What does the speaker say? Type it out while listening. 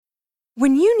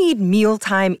When you need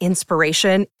mealtime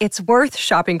inspiration, it's worth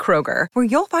shopping Kroger, where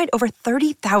you'll find over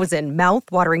 30,000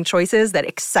 mouth-watering choices that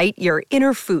excite your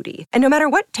inner foodie. And no matter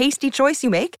what tasty choice you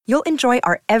make, you'll enjoy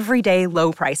our everyday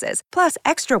low prices, plus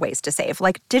extra ways to save,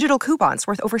 like digital coupons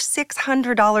worth over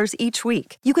 $600 each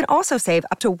week. You can also save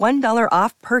up to $1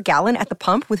 off per gallon at the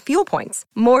pump with fuel points.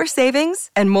 More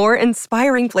savings and more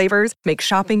inspiring flavors make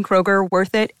shopping Kroger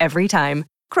worth it every time.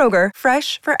 Kroger,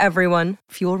 fresh for everyone.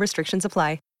 Fuel restrictions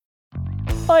apply.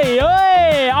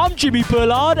 Hey, I'm Jimmy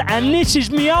Bullard, and this is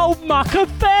me old mucker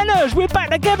Fenners. We're back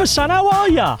together, son. How are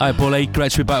ya? Hi, Bully.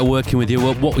 Great to be back working with you.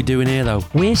 What we doing here, though?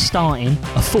 We're starting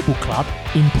a football club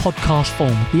in podcast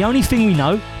form. The only thing we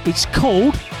know, it's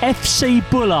called FC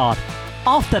Bullard.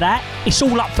 After that, it's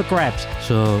all up for grabs.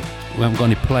 So, we haven't got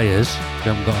any players,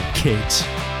 we haven't got a kit,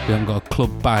 we haven't got a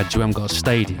club badge, we haven't got a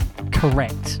stadium.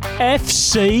 Correct.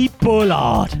 FC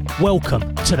Bullard.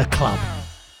 Welcome to the club.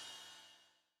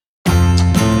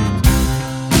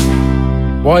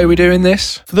 Why are we doing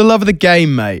this? For the love of the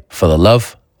game, mate. For the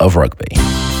love of rugby.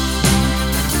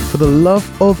 For the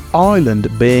love of Ireland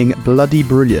being bloody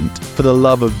brilliant. For the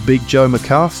love of Big Joe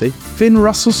McCarthy. Finn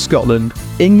Russell Scotland.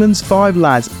 England's 5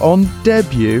 lads on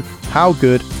debut. How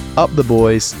good? Up the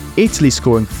boys. Italy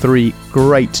scoring 3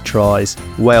 great tries.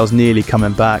 Wales nearly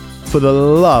coming back. For the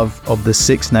love of the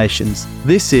Six Nations.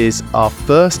 This is our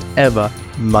first ever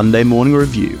Monday morning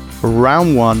review.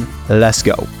 Round 1, let's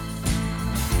go.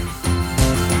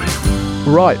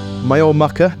 Right, my old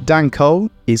mucker, Dan Cole,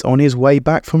 is on his way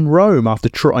back from Rome after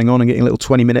trotting on and getting a little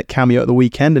 20-minute cameo at the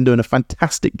weekend and doing a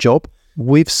fantastic job.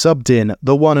 We've subbed in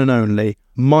the one and only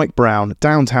Mike Brown,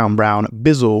 Downtown Brown,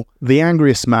 Bizzle, the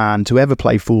angriest man to ever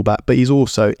play fullback, but he's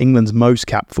also England's most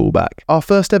capped fullback. Our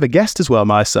first ever guest as well,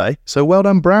 might I say. So well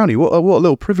done, Brownie. What a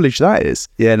little privilege that is.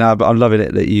 Yeah, no, but I'm loving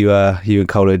it that you and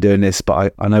Cole are doing this,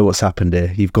 but I know what's happened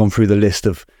here. You've gone through the list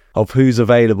of who's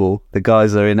available. The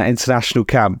guys are in an international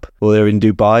camp or they're in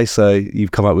Dubai, so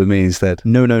you've come up with me instead.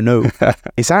 No.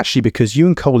 It's actually because you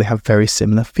and Coley have very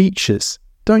similar features.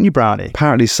 Don't you, Brownie?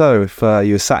 Apparently so, if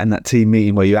you were sat in that team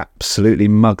meeting where you absolutely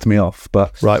mugged me off.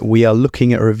 But right, we are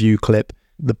looking at a review clip.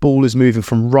 The ball is moving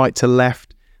from right to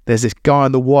left. There's this guy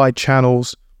in the wide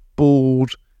channels,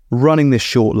 bald, running this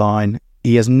short line.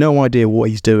 He has no idea what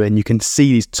he's doing. You can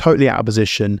see he's totally out of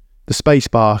position. The space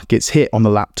bar gets hit on the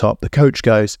laptop. The coach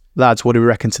goes, lads, what do we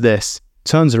reckon to this?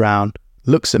 Turns around,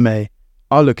 looks at me.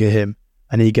 I look at him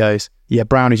and he goes, yeah,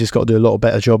 Brownie's just got to do a lot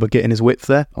better job of getting his width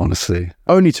there. Honestly.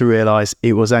 Only to realise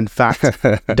it was in fact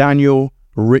Daniel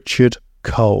Richard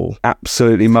Cole.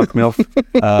 Absolutely mugged me off.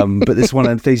 But this is one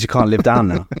of the things you can't live down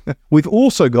now. We've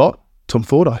also got Tom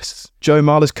Fordyce, Joe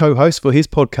Marler's co-host for his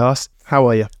podcast. How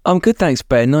are you? I'm good, thanks,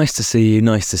 Ben. Nice to see you.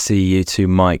 Nice to see you too,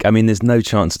 Mike. I mean, there's no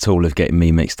chance at all of getting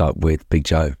me mixed up with Big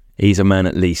Joe. He's a man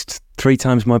at least 3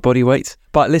 times my body weight.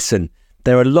 But listen,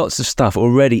 there are lots of stuff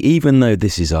already, even though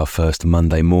this is our first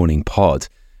Monday morning pod.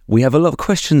 We have a lot of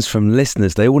questions from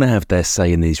listeners. They want to have their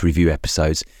say in these review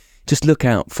episodes. Just look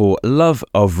out for Love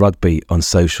of Rugby on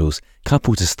socials.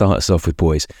 Couple to start us off with,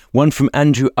 boys. One from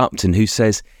Andrew Upton, who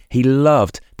says he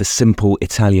loved the simple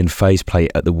Italian phase play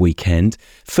at the weekend.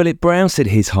 Philip Brown said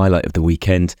his highlight of the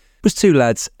weekend was 2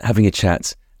 lads having a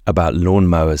chat about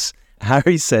lawnmowers.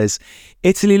 Harry says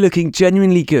Italy looking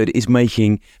genuinely good is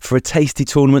making for a tasty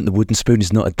tournament. The wooden spoon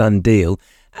is not a done deal.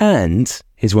 And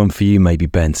here's one for you, maybe,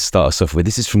 Ben, to start us off with.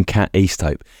 This is from Kat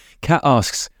Easthope. Kat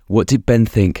asks, what did Ben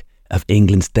think of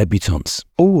England's debutants?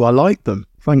 Oh, I like them.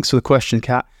 Thanks for the question,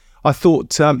 Kat. I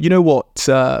thought, you know what,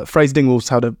 Fraser Dingwall's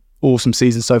had an awesome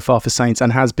season so far for Saints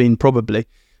and has been probably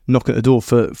knocking at the door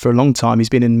for a long time. He's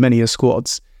been in many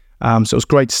squads. So it was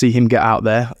great to see him get out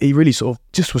there. He really sort of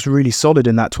just was really solid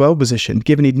in that 12 position,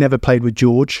 given he'd never played with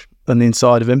George on the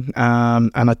inside of him.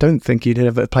 And I don't think he'd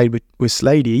ever played with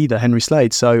Slade either, Henry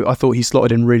Slade. So I thought he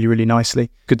slotted in really, really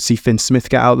nicely. Good to see Finn Smith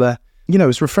get out there. You know,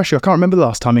 it's refreshing. I can't remember the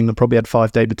last time England probably had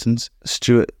 5 debutants.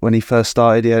 Stuart, when he first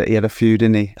started, he had a few,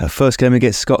 didn't he? First game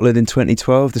against Scotland in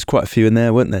 2012, there's quite a few in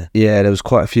there, weren't there? Yeah, there was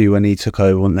quite a few when he took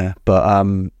over, weren't there? But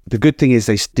the good thing is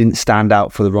they didn't stand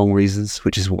out for the wrong reasons,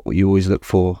 which is what you always look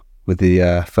for with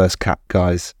the first cap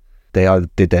guys. They either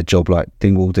did their job like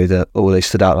Dingwall did, or they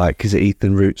stood out like, is it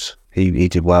Ethan Roots? He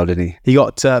did well, didn't he? He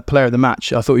got player of the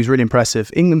match. I thought he was really impressive.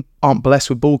 England aren't blessed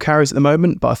with ball carries at the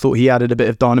moment, but I thought he added a bit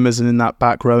of dynamism in that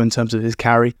back row in terms of his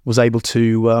carry. Was able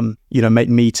to, make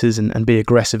meters and be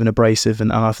aggressive and abrasive.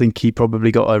 And I think he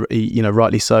probably got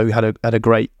rightly so, had a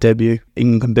great debut.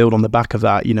 England can build on the back of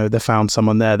that. You know, they found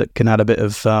someone there that can add a bit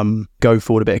of go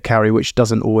forward, a bit of carry, which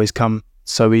doesn't always come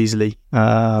so easily,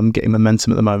 getting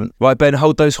momentum at the moment. Right, Ben,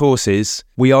 hold those horses.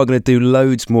 We are going to do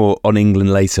loads more on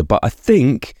England later, but I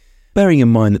think Bearing in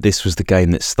mind that this was the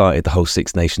game that started the whole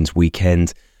Six Nations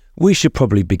weekend, we should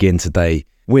probably begin today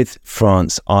with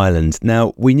France-Ireland.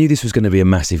 Now, we knew this was going to be a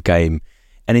massive game,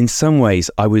 and in some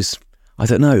ways I was,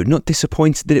 not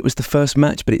disappointed that it was the first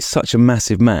match, but it's such a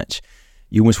massive match.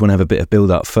 You almost want to have a bit of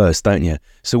build-up first, don't you?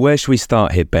 So where should we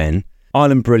start here, Ben?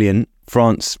 Ireland brilliant,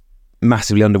 France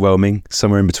massively underwhelming,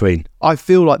 somewhere in between. I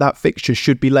feel like that fixture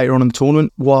should be later on in the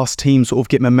tournament, whilst teams sort of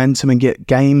get momentum and get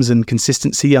games and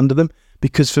consistency under them.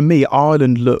 Because for me,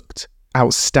 Ireland looked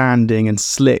outstanding and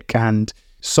slick and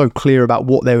so clear about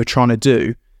what they were trying to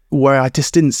do, where I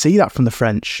just didn't see that from the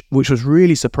French, which was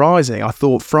really surprising. I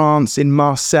thought France in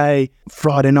Marseille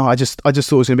Friday night, I just thought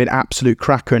it was going to be an absolute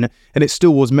cracker, and it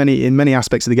still was. In many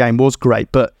aspects of the game was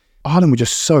great, but Ireland were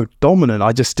just so dominant.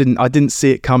 I didn't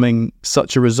see it coming,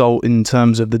 such a result in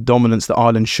terms of the dominance that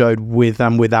Ireland showed with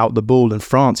and without the ball, and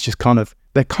France just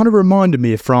they kind of reminded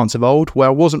me of France of old, where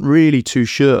I wasn't really too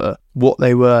sure what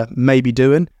they were maybe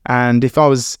doing. And if I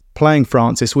was playing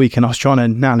France this week and I was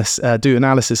trying to do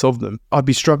analysis of them, I'd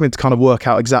be struggling to kind of work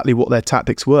out exactly what their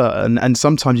tactics were. And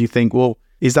sometimes you think, well,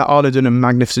 is that Ireland doing a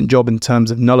magnificent job in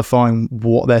terms of nullifying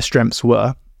what their strengths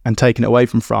were and taking it away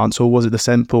from France? Or was it the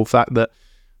simple fact that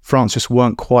France just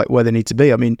weren't quite where they need to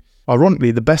be? I mean,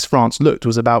 ironically, the best France looked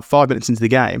was about 5 minutes into the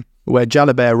game, where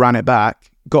Jalibert ran it back,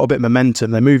 got a bit of momentum,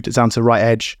 they moved it down to the right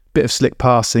edge, bit of slick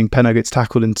passing, Penaud gets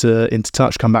tackled into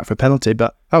touch, come back for a penalty,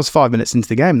 but that was 5 minutes into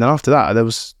the game, and then after that there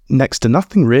was next to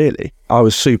nothing really. I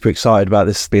was super excited about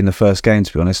this being the first game,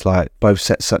 to be honest. Like, both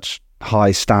set such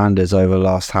high standards over the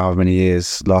last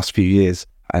few years,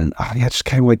 and I just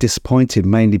came away disappointed,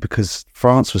 mainly because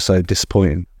France was so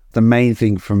disappointing. The main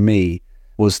thing for me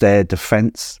was their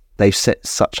defence. They've set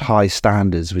such high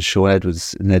standards with Shaun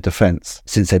Edwards in their defence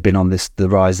since they've been on the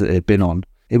rise that they've been on.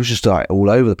 It was just like all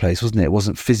over the place, wasn't it? It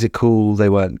wasn't physical. They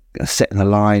weren't setting the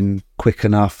line quick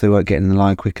enough. They weren't getting the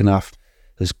line quick enough.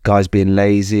 There's guys being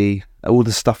lazy. All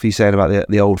the stuff you're saying about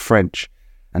the old French.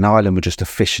 And Ireland were just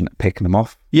efficient at picking them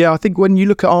off. Yeah, I think when you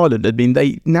look at Ireland, I mean,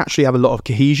 they naturally have a lot of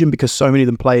cohesion because so many of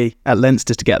them play at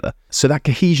Leinster together. So that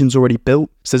cohesion's already built.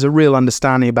 So there's a real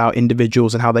understanding about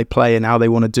individuals and how they play and how they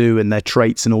want to do and their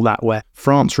traits and all that, where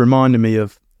France reminded me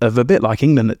of a bit like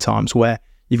England at times, where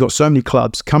you've got so many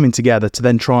clubs coming together to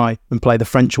then try and play the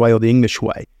French way or the English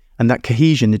way. And that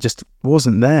cohesion, it just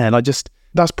wasn't there. And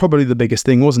that's probably the biggest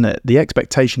thing, wasn't it? The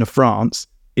expectation of France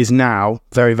is now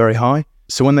very, very high.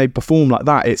 So when they perform like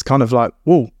that, it's kind of like,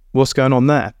 whoa, what's going on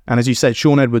there? And as you said,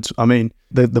 Shaun Edwards, I mean,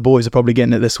 the boys are probably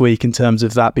getting it this week in terms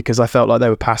of that, because I felt like they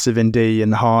were passive in D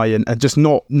and high and just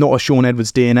not a Shaun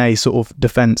Edwards DNA sort of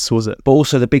defence, was it? But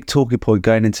also the big talking point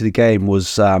going into the game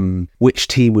was which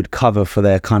team would cover for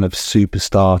their kind of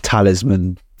superstar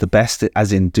talisman the best,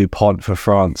 as in Dupont for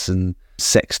France and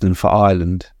Sexton for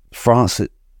Ireland. France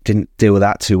didn't deal with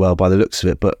that too well by the looks of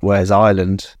it, but whereas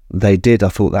Ireland, they did. I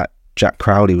thought that Jack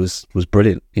Crowley was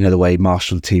brilliant. You know, the way he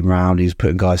marshalled the team around, he was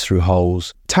putting guys through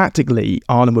holes. Tactically,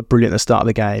 Ireland were brilliant at the start of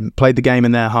the game, played the game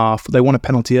in their half. They won a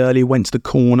penalty early, went to the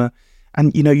corner.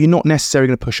 And, you know, you're not necessarily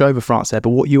going to push over France there, but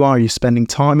what you're spending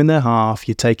time in their half,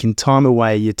 you're taking time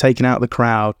away, you're taking out the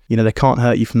crowd. You know, they can't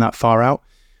hurt you from that far out.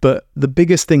 But the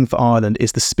biggest thing for Ireland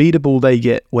is the speed of ball they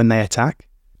get when they attack,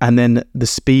 and then the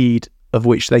speed of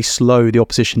which they slow the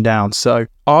opposition down. So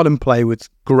Ireland play with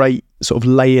great sort of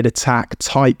layered attack,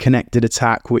 tight connected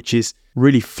attack, which is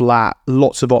really flat,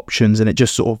 lots of options, and it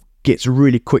just sort of gets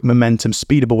really quick momentum,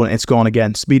 speed of ball, and it's gone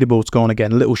again, speed of ball, it's gone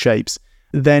again, little shapes.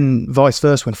 Then vice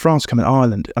versa, when France come in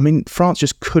Ireland, I mean, France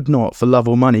just could not, for love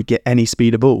or money, get any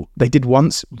speed of ball. They did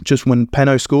once, just when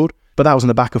Penaud scored, but that was on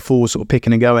the back of four, sort of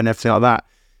picking and going and everything like that.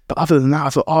 But other than that, I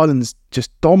thought Ireland's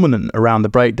just dominant around the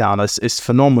breakdown. It's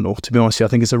phenomenal, to be honest with you. I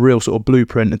think it's a real sort of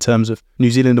blueprint in terms of New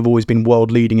Zealand have always been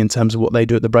world leading in terms of what they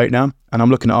do at the breakdown. And I'm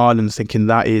looking at Ireland thinking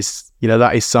that is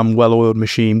some well-oiled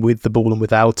machine with the ball and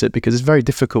without it, because it's very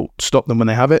difficult to stop them when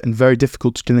they have it and very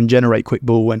difficult to then generate quick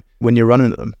ball when you're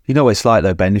running at them. You know what it's like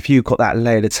though, Ben? If you've got that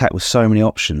layered attack with so many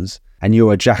options and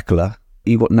you're a jackler,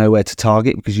 you've got nowhere to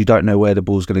target because you don't know where the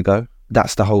ball's going to go.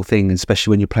 That's the whole thing,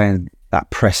 especially when you're playing that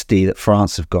press D that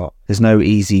France have got. There's no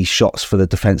easy shots for the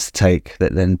defence to take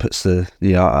that then puts the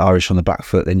Irish on the back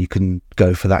foot. Then you can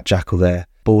go for that jackal there.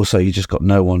 But also you just got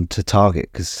no one to target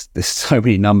because there's so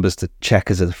many numbers to check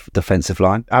as a defensive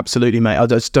line. Absolutely, mate. I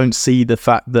just don't see the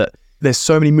fact that there's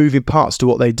so many moving parts to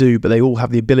what they do, but they all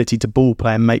have the ability to ball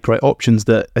play and make great options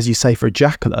that, as you say, for a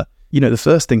jackler, you know, the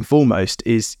first thing foremost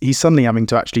is he's suddenly having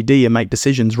to actually D and make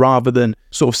decisions rather than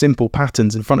sort of simple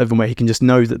patterns in front of him where he can just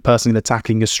know that the person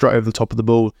attacking is straight over the top of the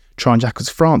ball, try and jackal.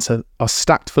 France are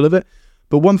stacked full of it.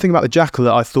 But one thing about the jackal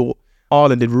that I thought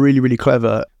Ireland did really, really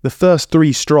clever, the first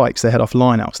three strikes they had off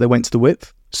lineouts, they went to the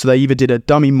width. So they either did a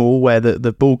dummy maul where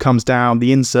the ball comes down,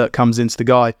 the insert comes into the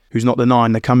guy who's not the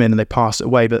 9, they come in and they pass it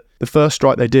away. But the first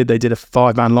strike they did a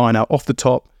 5-man line out off the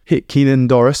top, hit Keenan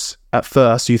Doris at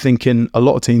first. So you're thinking a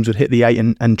lot of teams would hit the 8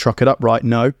 and truck it up, right?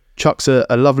 No. Chucks a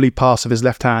lovely pass of his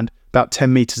left hand, about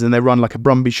 10 metres, and they run like a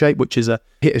Brumby shape, which is a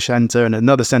hit a centre and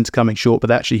another centre coming short, but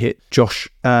they actually hit Josh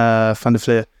van der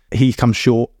Fleer. He comes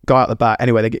short, guy out the back.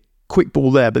 Anyway, they get quick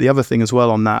ball there. But the other thing as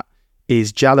well on that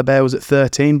is Jalabert was at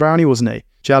 13, Brownie, wasn't he?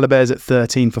 Jalabert's at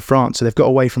 13 for France. So they've got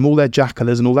away from all their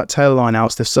jackalers and all that tail line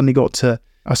outs. They've suddenly got to,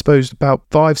 I suppose, about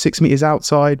 5-6 metres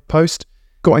outside post,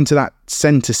 got into that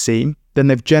centre seam. Then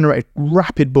they've generated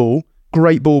rapid ball.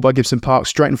 Great ball by Gibson Park,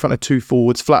 straight in front of 2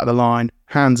 forwards, flat of the line,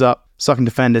 hands up, sucking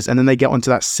defenders. And then they get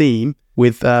onto that seam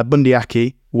with Bundee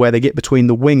Aki, where they get between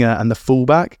the winger and the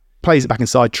fullback, plays it back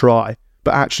inside, try.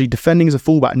 But actually defending as a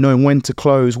fullback, knowing when to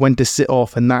close, when to sit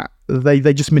off, and that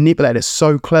they just manipulate it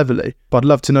so cleverly. But I'd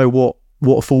love to know what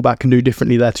a fullback can do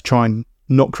differently there to try and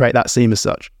not create that seam as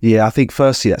such. Yeah, I think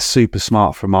firstly that's super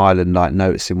smart from Ireland, like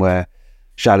noticing where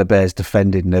Jalabert's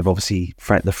defended, and they've obviously,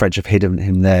 the French have hidden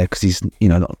him there because he's,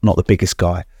 not the biggest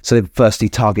guy. So they've firstly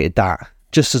targeted that.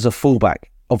 Just as a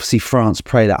fullback, obviously France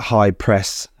play that high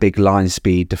press, big line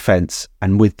speed defence,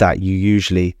 and with that you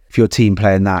usually, if your team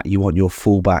playing that, you want your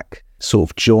fullback sort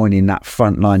of joining that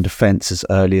front line defence as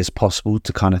early as possible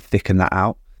to kind of thicken that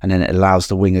out, and then it allows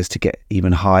the wingers to get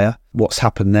even higher. What's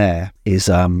happened there is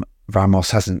Ramos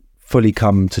hasn't fully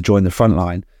come to join the front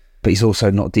line, but he's also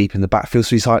not deep in the backfield,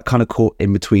 so he's kind of caught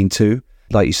in between two.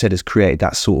 Like you said, has created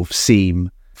that sort of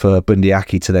seam for Bundee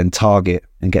Aki to then target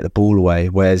and get the ball away,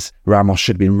 whereas Ramos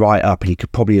should have been right up and he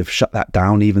could probably have shut that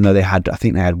down, even though I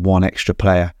think they had one extra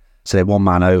player, so they're one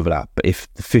man over that. But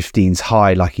if the 15's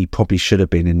high, like he probably should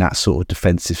have been in that sort of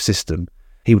defensive system,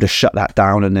 he would have shut that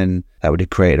down, and then that would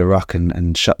have created a ruck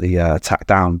and shut the attack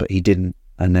down, but he didn't.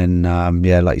 And then,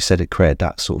 like you said, it created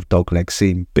that sort of dogleg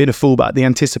seam. Being a fullback, the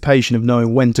anticipation of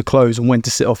knowing when to close and when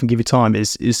to sit off and give you time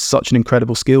is such an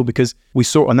incredible skill, because we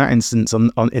saw it on that instance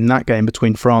in that game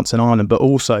between France and Ireland, but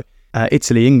also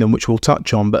Italy, England, which we'll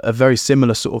touch on, but a very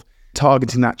similar sort of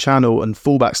targeting that channel and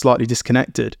fullback slightly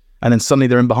disconnected, and then suddenly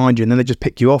they're in behind you and then they just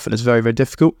pick you off, and it's very, very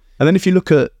difficult. And then if you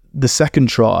look at the second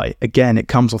try, again, it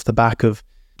comes off the back of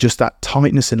just that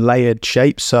tightness and layered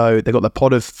shape. So they've got the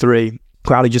pod of 3.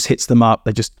 Crowley just hits them up.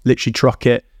 They just literally truck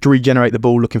it to regenerate the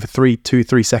ball, looking for 3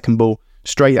 second ball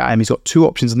straight at him. He's got 2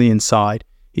 options on the inside.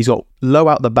 He's got Low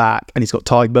out the back, and he's got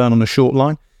Tadhg Beirne on the short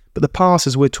line. But the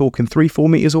passes, we're talking 3-4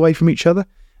 metres away from each other.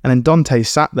 And then Dante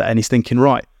sat there and he's thinking,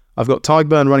 right, I've got Tadhg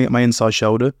Beirne running at my inside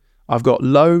shoulder. I've got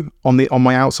Low on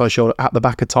my outside shoulder at the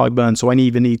back of Tadhg Beirne. So I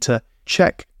even need to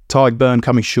check Tadhg Beirne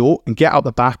coming short and get out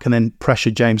the back and then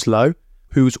pressure James Lowe,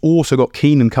 who's also got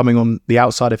Keenan coming on the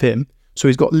outside of him. So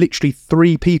he's got literally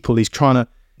 3 people he's trying to,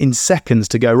 in seconds,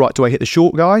 to go, right, do I hit the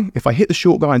short guy? If I hit the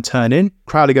short guy and turn in,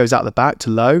 Crowley goes out the back to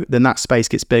Low, then that space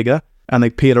gets bigger and they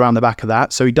peel around the back of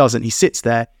that. So he doesn't. He sits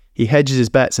there, he hedges his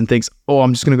bets and thinks, oh,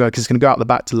 I'm just going to go because it's going to go out the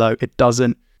back to Low. It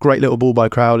doesn't. Great little ball by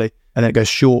Crowley. And then it goes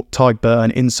short, Tadhg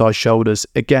Beirne, inside shoulders.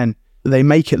 Again, they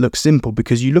make it look simple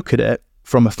because you look at it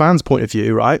from a fan's point of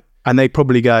view, right? And they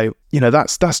probably go,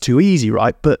 that's too easy,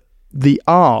 right? But the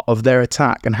art of their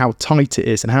attack and how tight it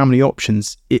is and how many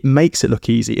options, it makes it look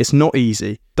easy. It's not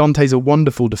easy. Dante's a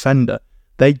wonderful defender.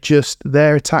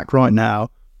 Their attack right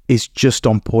now is just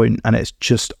on point, and it's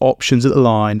just options at the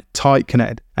line, tight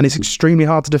connected, and it's extremely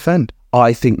hard to defend.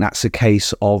 I think that's a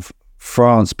case of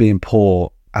France being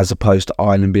poor as opposed to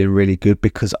Ireland being really good,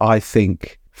 because I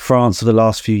think France for the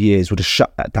last few years would have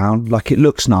shut that down. Like, it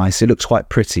looks nice, it looks quite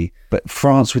pretty, but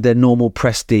France with their normal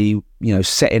press D,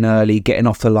 setting early, getting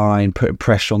off the line, putting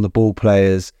pressure on the ball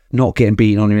players, not getting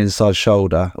beaten on your inside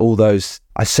shoulder, all those,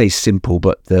 I say simple,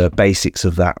 but the basics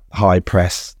of that high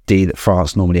press D that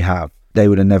France normally have, they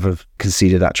would have never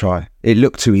conceded that try. It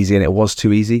looked too easy, and it was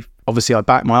too easy. Obviously, I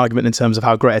back my argument in terms of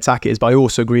how great attack it is, but I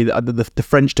also agree that the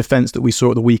French defence that we saw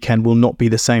at the weekend will not be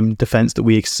the same defence that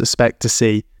we expect to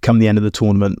see come the end of the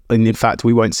tournament. And in fact,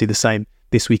 we won't see the same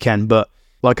this weekend. But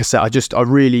like I said, I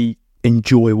really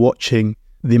enjoy watching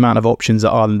the amount of options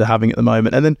that Ireland are having at the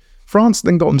moment. And then France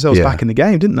then got themselves back in the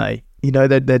game, didn't they?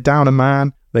 They're down a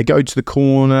man. They go to the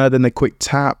corner, then they quick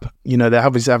tap. They're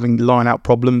obviously having line-out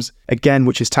problems, again,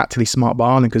 which is tactically smart by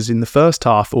Ireland, because in the first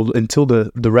half, or until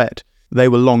the red, they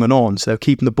were long and on. So they're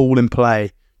keeping the ball in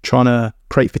play, trying to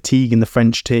create fatigue in the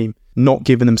French team, not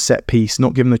giving them set piece,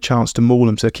 not giving them a chance to maul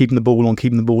them. So keeping the ball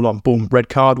on, boom, red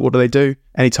card. What do?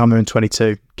 Anytime they're in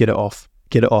 22, get it off,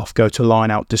 go to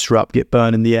line out, disrupt, get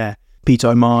Beirne in the air, beat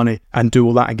Omani, and do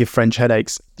all that and give French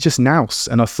headaches. Just nous.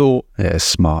 And I thought, yeah,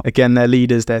 smart. Again, their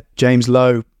leaders, they're James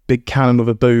Lowe, big cannon of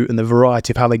a boot and the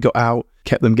variety of how they got out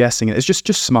kept them guessing. It's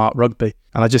just smart rugby.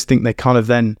 And I just think they kind of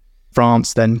then,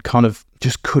 France then kind of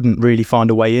just couldn't really find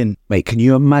a way in. Mate, can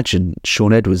you imagine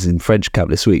Sean Edwards in French camp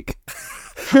this week?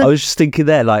 I was just thinking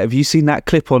there, like, have you seen that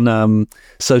clip on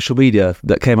social media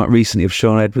that came up recently of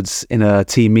Sean Edwards in a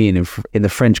team meeting in the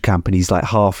French camp, and he's like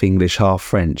half English, half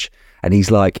French, and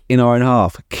he's like, in our own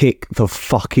half, kick the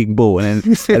fucking ball, and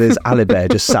there's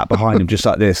Alibert just sat behind him just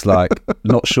like this, like,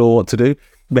 not sure what to do.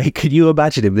 Mate, could you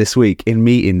imagine him this week in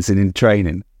meetings and in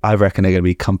training? I reckon they're going to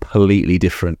be completely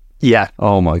different. Yeah.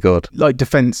 Oh my God. Like,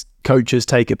 defence coaches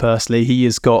take it personally. He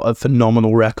has got a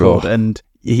phenomenal record, and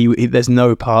he there's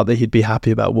no part that he'd be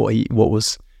happy about what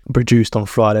was produced on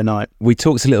Friday night. We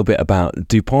talked a little bit about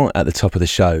Dupont at the top of the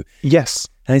show. Yes.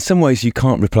 And in some ways, you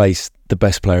can't replace the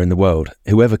best player in the world.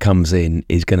 Whoever comes in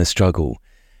is going to struggle.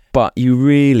 But you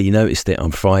really noticed it on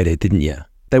Friday, didn't you?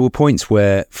 There were points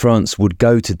where France would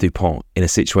go to Dupont in a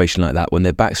situation like that when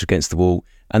their backs are against the wall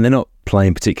and they're not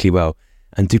playing particularly well.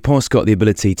 And Dupont's got the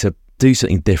ability to do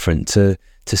something different, to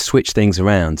switch things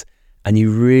around. And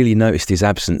you really noticed his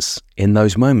absence in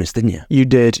those moments, didn't you? You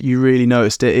did. You really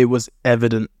noticed it. It was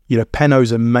evident. You know,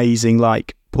 Penaud's amazing,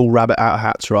 like, pull rabbit out of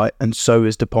hats, right? And so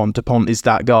is Dupont. Dupont is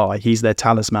that guy. He's their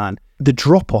talisman. The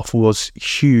drop-off was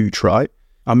huge, right?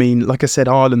 I mean, like I said,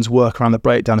 Ireland's work around the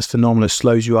breakdown is phenomenal. It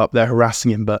slows you up. They're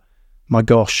harassing him. But, my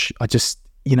gosh,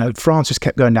 France just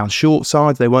kept going down short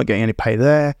sides. They weren't getting any pay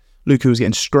there. Lukaku was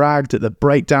getting scragged at the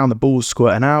breakdown. The ball was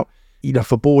squirting out. You know,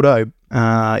 for Bordeaux,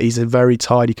 he's a very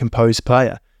tidy, composed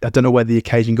player. I don't know whether the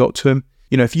occasion got to him.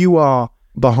 You know, if you are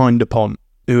behind Dupont,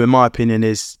 who in my opinion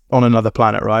is on another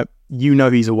planet, right? You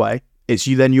know he's away. It's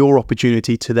your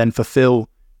opportunity to then fulfill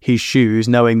his shoes,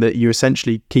 knowing that you're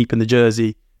essentially keeping the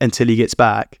jersey until he gets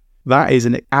back. That is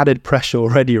an added pressure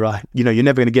already, right? You know, you're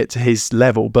never going to get to his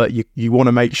level, but you want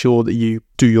to make sure that you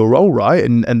do your role right,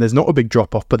 and there's not a big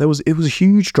drop-off, but it was a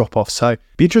huge drop-off. So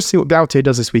be interested to see what Gautier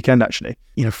does this weekend, actually.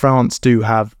 You know, France do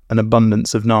have an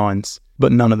abundance of nines,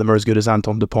 but none of them are as good as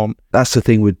Antoine Dupont. That's the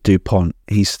thing with Dupont.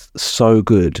 He's so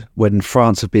good. When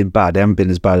France have been bad, they haven't been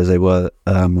as bad as they were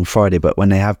on Friday, but when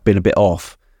they have been a bit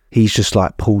off, he's just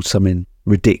like pulled something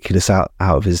ridiculous out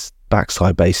of his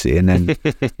backside, basically, and then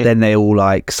then they all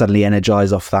like suddenly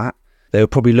energize off that. They were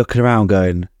probably looking around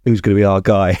going, who's going to be our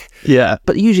guy? Yeah.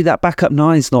 But usually that backup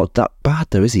nine's not that bad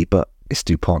though, is he? But it's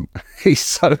Dupont. He's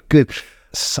so good.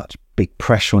 Such big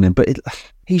pressure on him, but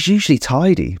he's usually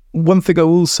tidy. One thing I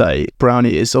will say,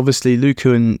 Brownie, is obviously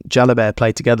Lukaku and Jalibert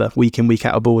play together week in, week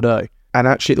out of Bordeaux. And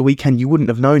actually at the weekend, you wouldn't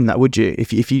have known that, would you?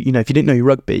 If you didn't know your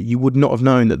rugby, you would not have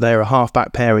known that they're a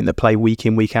half-back pairing that play week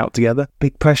in, week out together.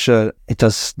 Big pressure, it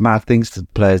does mad things to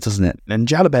players, doesn't it? And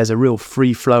Jalibert's a real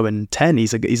free-flowing 10.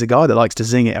 He's a guy that likes to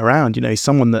zing it around. You know, he's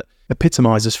someone that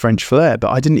epitomises French flair,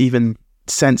 but I didn't even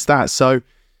sense that. So,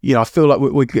 you know, I feel like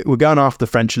we're going after the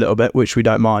French a little bit, which we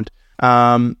don't mind.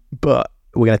 But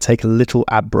we're going to take a little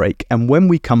ad break. And when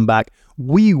we come back,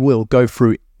 we will go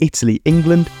through Italy,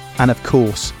 England, and of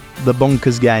course, the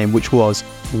bonkers game, which was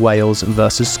Wales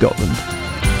versus Scotland.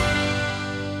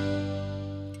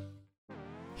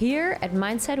 Here at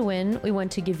Mindset Win, we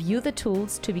want to give you the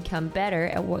tools to become better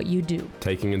at what you do.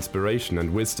 Taking inspiration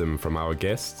and wisdom from our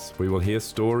guests, we will hear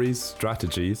stories,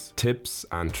 strategies, tips,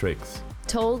 and tricks.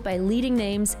 Told by leading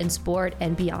names in sport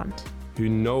and beyond, who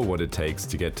know what it takes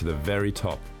to get to the very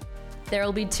top. There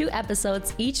will be 2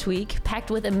 episodes each week,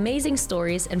 packed with amazing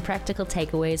stories and practical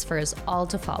takeaways for us all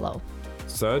to follow.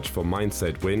 Search for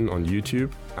Mindset Win on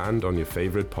YouTube and on your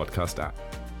favorite podcast app.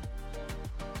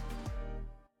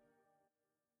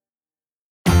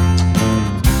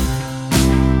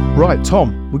 Right,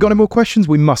 Tom, we got any more questions?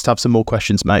 We must have some more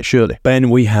questions, mate, surely. Ben,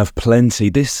 we have plenty.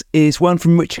 This is one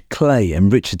from Richard Clay,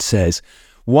 and Richard says,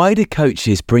 why do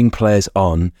coaches bring players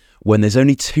on when there's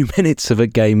only 2 minutes of a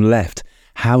game left?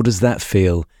 How does that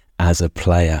feel as a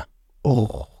player?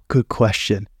 Oh, good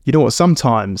question. You know what,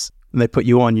 sometimes when they put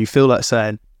you on, you feel like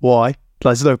saying, why?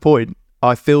 There's no point.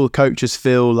 I feel coaches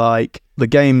feel like the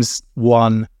game's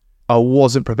won. I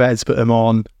wasn't prepared to put them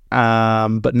on,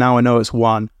 but now I know it's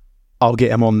won. I'll get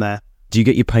them on there. Do you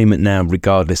get your payment now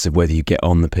regardless of whether you get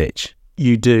on the pitch?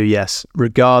 You do, yes.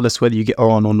 Regardless whether you get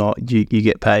on or not, you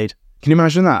get paid. Can you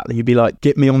imagine that? You'd be like,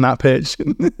 get me on that pitch.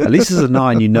 At least as a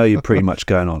 9, you know you're pretty much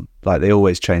going on. Like, they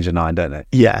always change a 9, don't they?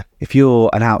 Yeah. If you're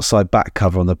an outside back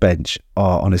cover on the bench,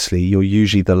 honestly, you're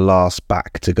usually the last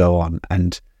back to go on.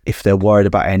 And if they're worried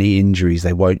about any injuries,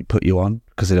 they won't put you on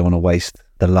because they don't want to waste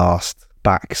the last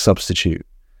back substitute.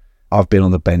 I've been on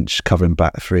the bench covering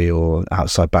back 3 or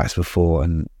outside backs before,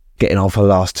 and getting on for the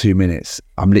last 2 minutes.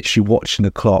 I'm literally watching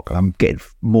the clock and I'm getting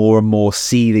more and more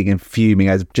seething and fuming.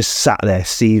 I just sat there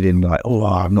seething like, oh,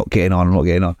 I'm not getting on.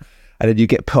 And then you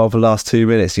get put on for the last 2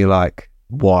 minutes and you're like,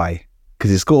 why?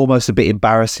 Because it's got almost a bit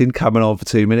embarrassing coming on for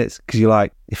 2 minutes, because you're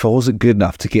like, if I wasn't good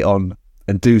enough to get on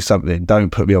and do something, don't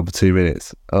put me on for 2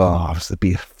 minutes. Oh, I'd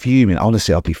be fuming.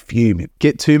 Honestly, I'll be fuming.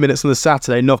 Get 2 minutes on the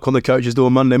Saturday, knock on the coach's door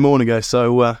Monday morning, go,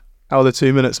 so how are the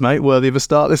 2 minutes, mate? Worthy of a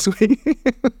start this week?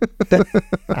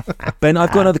 Ben,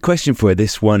 I've got another question for you.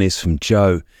 This one is from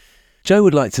Joe. Joe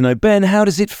would like to know, Ben, how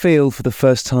does it feel for the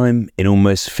first time in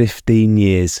almost 15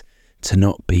 years to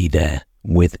not be there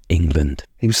with England?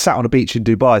 He was sat on a beach in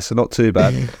Dubai, so not too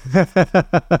bad.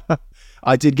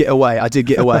 I did get away.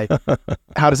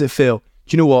 How does it feel?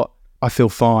 Do you know what? I feel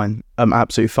fine. I'm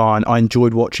absolutely fine. I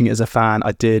enjoyed watching it as a fan.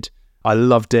 I did. I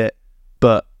loved it.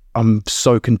 But I'm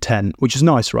so content, which is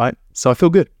nice, right? So I feel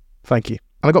good. Thank you.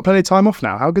 And I got plenty of time off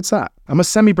now. How good's that? I'm a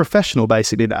semi-professional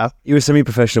basically now. You're a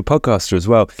semi-professional podcaster as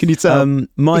well. Can you tell?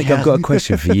 Mike, yeah. I've got a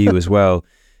question for you as well.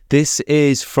 This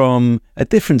is from a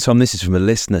different Tom. This is from a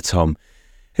listener, Tom,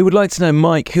 who would like to know,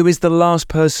 Mike, who is the last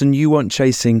person you want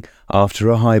chasing after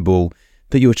a high ball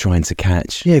that you're trying to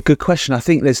catch? Yeah, good question. I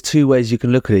think there's two ways you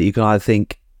can look at it. You can either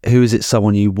think, who is it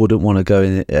someone you wouldn't want to go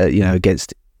in,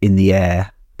 against in the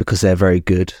air because they're very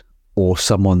good, or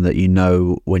someone that you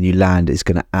know when you land is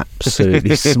going to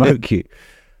absolutely smoke you.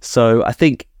 So I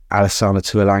think Alassane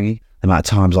Tuilagi, the amount of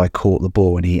times I caught the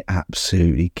ball and he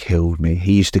absolutely killed me.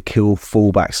 He used to kill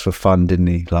fullbacks for fun, didn't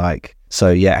he?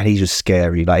 So yeah, and he's just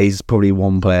scary. He's probably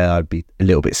one player I'd be a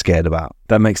little bit scared about.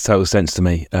 That makes total sense to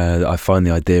me. I find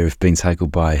the idea of being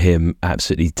tackled by him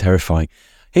absolutely terrifying.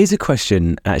 Here's a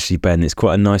question, actually, Ben. It's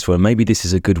quite a nice one. Maybe this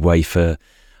is a good way for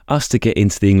us to get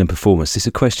into the England performance. It's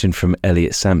a question from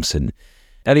Elliot Sampson.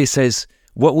 Elliot says,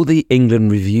 what will the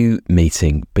England review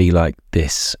meeting be like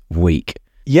this week?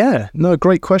 Yeah, no,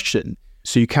 great question.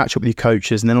 So you catch up with your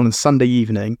coaches, and then on a Sunday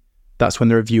evening, that's when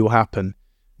the review will happen.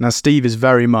 Now, Steve is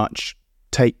very much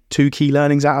take two key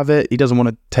learnings out of it. He doesn't want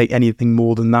to take anything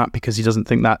more than that, because he doesn't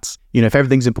think that's, if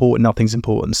everything's important, nothing's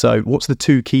important. So what's the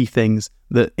two key things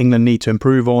that England need to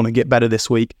improve on and get better this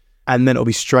week? And then it'll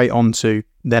be straight on to,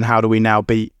 then how do we now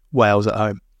beat Wales at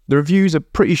home? The reviews are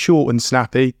pretty short and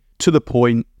snappy, to the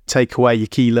point, take away your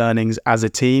key learnings as a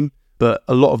team. But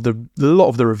a lot of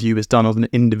the review is done on an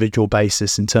individual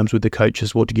basis in terms with the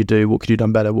coaches. What did you do? What could you have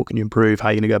done better? What can you improve? How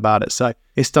are you going to go about it? So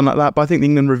it's done like that. But I think the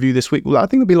England review this week, I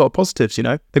think there'll be a lot of positives,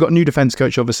 They've got a new defence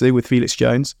coach, obviously, with Felix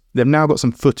Jones. They've now got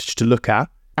some footage to look at.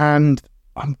 And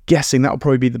I'm guessing that'll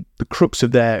probably be the crux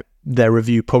of their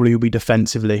review, probably will be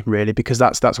defensively, really, because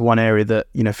that's one area that,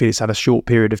 Felix had a short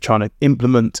period of trying to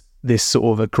implement this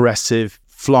sort of aggressive,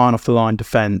 flying off the line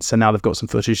defence. And now they've got some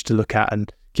footage to look at,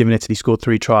 and given Italy scored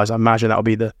 3 tries, I imagine that'll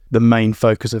be the main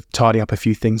focus of tidying up a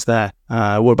few things there.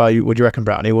 What about you? What do you reckon,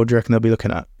 Brownie? What do you reckon they'll be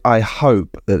looking at? I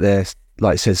hope that they're,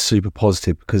 like it says, super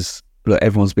positive, because look,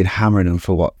 everyone's been hammering them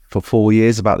for 4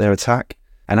 years about their attack.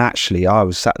 And actually, I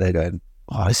was sat there going,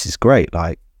 oh, this is great.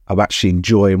 I'm actually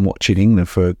enjoying watching England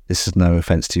this is no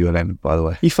offence to you, Ellen, by the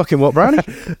way. You fucking what, Brownie?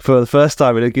 For the first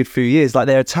time in a good few years.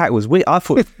 Their attack was weird. I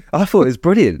thought it was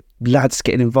brilliant. Lads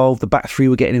getting involved, the back three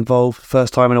were getting involved,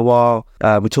 first time in a while.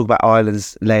 We talk about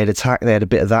Ireland's layered attack, they had a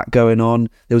bit of that going on.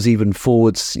 There was even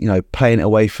forwards, playing it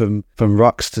away from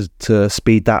rucks to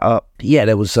speed that up. Yeah,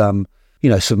 there was some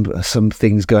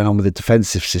things going on with the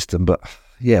defensive system, but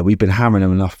yeah, we've been hammering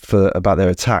them enough about their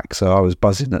attack, so I was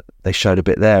buzzing that they showed a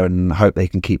bit there, and hope they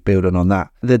can keep building on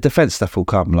that. The defence stuff will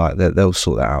come, they'll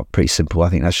sort that out. Pretty simple. I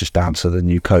think that's just down to the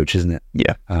new coach, isn't it?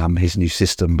 Yeah. His new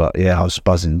system, but yeah, I was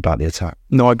buzzing about the attack.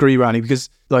 No, I agree, Randy, because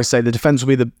like I say, the defence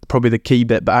will be probably the key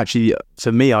bit, but actually,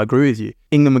 to me, I agree with you.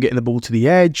 England were getting the ball to the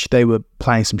edge, they were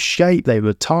playing some shape, they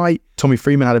were tight. Tommy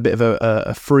Freeman had a bit of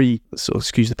a free, sort of,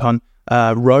 excuse the pun,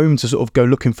 roam to sort of go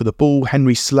looking for the ball.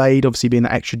 Henry Slade, obviously being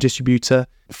that extra distributor.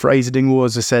 Fraser Dingwall,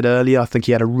 as I said earlier, I think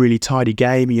he had a really tidy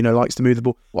game, likes to move the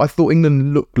ball. I thought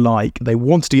England looked like they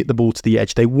wanted to get the ball to the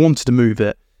edge, they wanted to move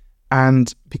it.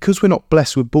 And because we're not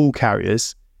blessed with ball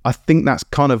carriers, I think that's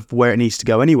kind of where it needs to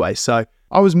go anyway. So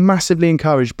I was massively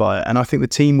encouraged by it, and I think the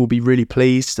team will be really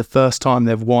pleased. It's the first time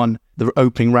they've won the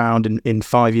opening round in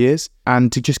 5 years.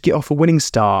 And to just get off a winning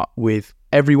start with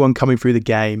everyone coming through the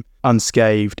game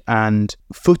unscathed, and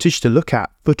footage to look at,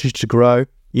 footage to grow.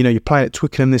 You're playing at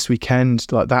Twickenham this weekend,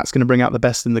 that's going to bring out the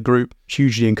best in the group.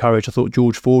 Hugely encouraged. I thought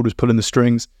George Ford was pulling the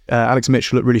strings. Alex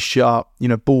Mitchell looked really sharp,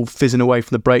 ball fizzing away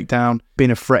from the breakdown,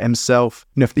 being a threat himself.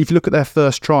 If you look at their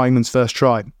first try, England's first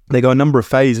try, they go a number of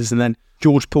phases, and then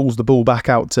George pulls the ball back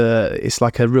out to, it's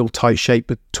like a real tight shape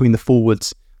between the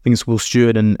forwards. I think it's Will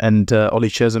Stewart and Ollie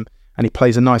Chisholm. and he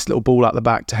plays a nice little ball out the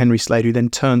back to Henry Slade, who then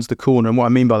turns the corner. And what I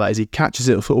mean by that is he catches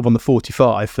it sort of on the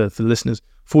 45 for the listeners,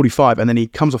 45, and then he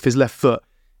comes off his left foot.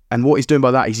 And what he's doing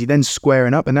by that is he then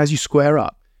squaring up, and as you square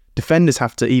up, defenders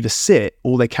have to either sit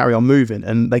or they carry on moving,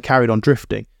 and they carried on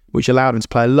drifting, which allowed him to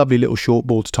play a lovely little short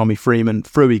ball to Tommy Freeman.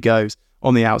 Through he goes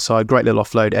on the outside, great little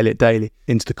offload, Elliot Daly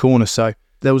into the corner. So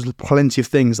there was plenty of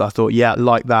things I thought, yeah,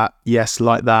 like that, yes,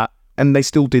 like that. And they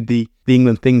still did the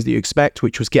England things that you expect,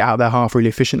 which was get out of their half really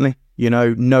efficiently. You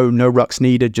know, no rucks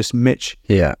needed, just Mitch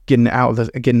getting it out,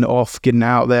 getting it off, getting it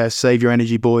out there, save your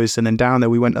energy, boys. And then down there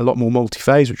we went a lot more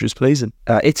multi-phase, which was pleasing.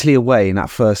 Italy away in that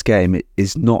first game, it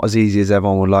is not as easy as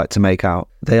everyone would like to make out.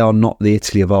 They are not the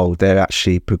Italy of old. They're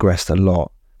actually progressed a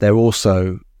lot. They're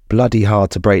also bloody hard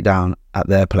to break down at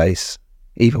their place,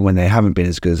 even when they haven't been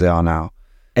as good as they are now.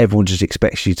 Everyone just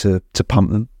expects you to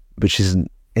pump them, which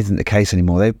isn't the case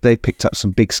anymore. They picked up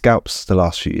some big scalps the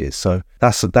last few years, so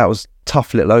that was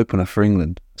tough little opener for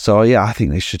England. So yeah, I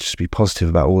think they should just be positive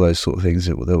about all those sort of things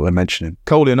that we're mentioning.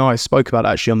 Coley and I spoke about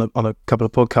actually on a couple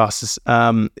of podcasts.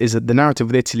 Is that the narrative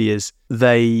with Italy is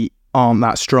they aren't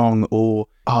that strong, or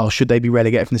should they be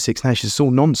relegated from the Six Nations? It's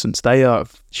all nonsense. They are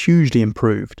hugely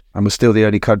improved, and we're still the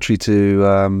only country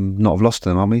to not have lost to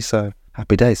them, aren't we? So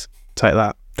happy days. Take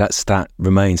that. That stat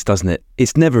remains, doesn't it?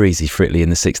 It's never easy for Italy in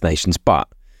the Six Nations, but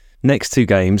next two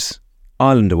games,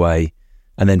 Ireland away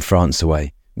and then France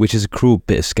away, which is a cruel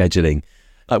bit of scheduling.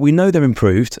 We know they're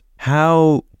improved.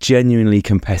 How genuinely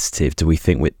competitive do we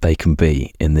think they can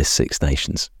be in this Six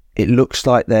Nations? It looks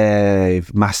like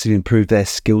they've massively improved their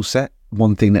skill set.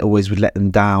 One thing that always would let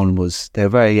them down was they're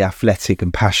very athletic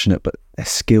and passionate, but their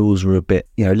skills were a bit,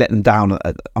 let them down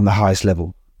on the highest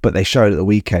level. But they showed at the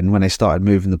weekend when they started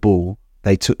moving the ball,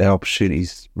 they took their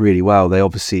opportunities really well. They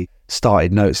obviously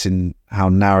started noticing how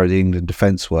narrow the England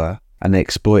defence were, and they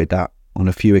exploited that on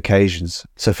a few occasions.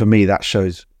 So for me, that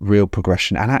shows real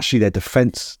progression. And actually their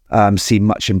defence seemed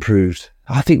much improved.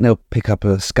 I think they'll pick up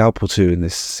a scalp or two in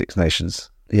this Six Nations.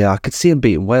 Yeah, I could see them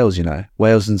beating Wales,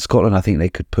 Wales and Scotland, I think they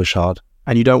could push hard.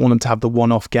 And you don't want them to have the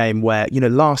one-off game where,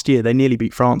 last year they nearly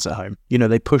beat France at home.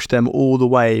 They pushed them all the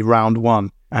way round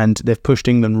one, and they've pushed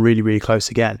England really, really close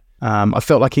again. I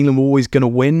felt like England were always going to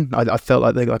win. I felt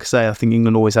like I think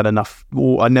England always had enough.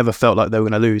 I never felt like they were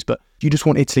going to lose. But you just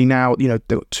want Italy now. They've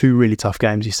got two really tough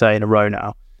games, you say, in a row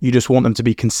now. You just want them to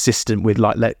be consistent with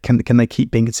can they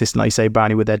keep being consistent, like you say,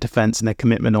 Brownie, with their defence and their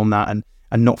commitment on that, and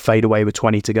not fade away with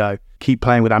 20 to go. Keep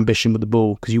playing with ambition with the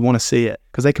ball, because you want to see it,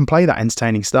 because they can play that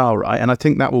entertaining style, right? And I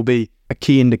think that will be a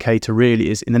key indicator really,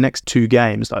 is in the next two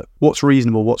games, like what's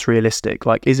reasonable, what's realistic.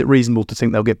 Like, is it reasonable to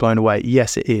think they'll get blown away?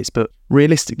 Yes, it is. But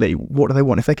realistically, what do they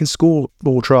want? If they can score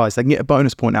 4 tries, they can get a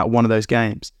bonus point out of one of those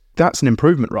games. That's an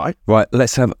improvement, right? Right,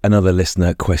 let's have another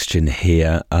listener question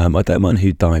here. I don't mind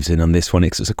who dives in on this one.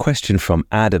 It's a question from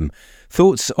Adam.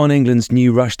 Thoughts on England's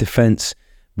new rush defence?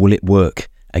 Will it work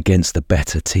against the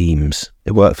better teams?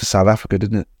 It worked for South Africa,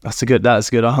 didn't it? That's a good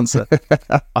answer.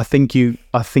 I think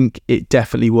it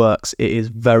definitely works. It is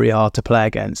very hard to play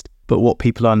against, but what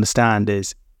people understand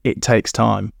is it takes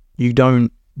time. You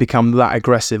don't become that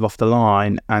aggressive off the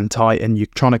line and tight, and you're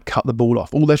trying to cut the ball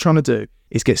off. All they're trying to do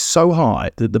is get so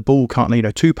high that the ball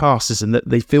can't, 2 passes, and that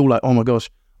they feel like, oh my gosh,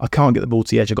 I can't get the ball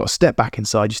to the edge. I've got to step back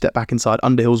inside. You step back inside,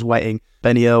 Underhill's waiting,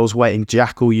 Benny Earl's waiting,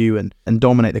 jackal you and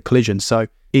dominate the collision. So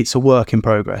it's a work in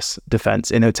progress, defence,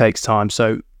 and it takes time.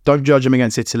 So don't judge them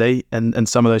against Italy and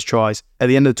some of those tries. At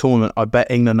the end of the tournament, I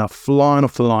bet England are flying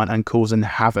off the line and causing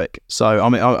havoc. So,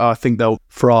 I think they'll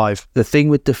thrive. The thing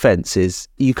with defence is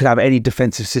you could have any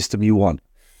defensive system you want,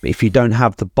 but if you don't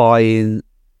have the buy-in,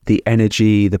 the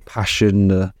energy, the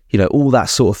passion, all that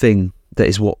sort of thing, that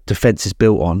is what defence is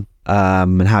built on,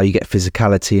 and how you get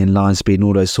physicality and line speed and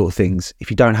all those sort of things.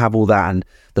 If you don't have all that, and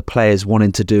the players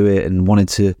wanting to do it and wanting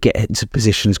to get into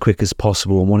position as quick as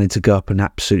possible and wanting to go up and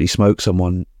absolutely smoke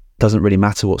someone, doesn't really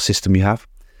matter what system you have.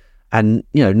 And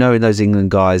knowing those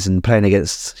England guys and playing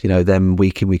against them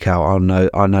week in, week out,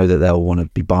 I know that they'll want to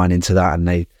be buying into that, and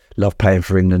they love playing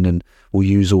for England and will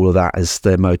use all of that as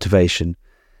their motivation.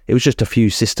 It was just a few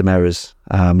system errors,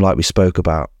 like we spoke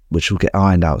about, which will get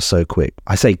ironed out so quick.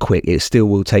 I say quick, it still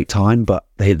will take time, but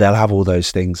they'll have all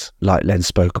those things, like Len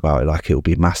spoke about, like it will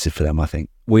be massive for them, I think.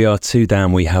 We are 2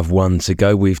 down, we have 1 to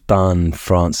go. We've done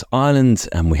France, Ireland,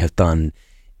 and we have done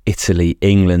Italy,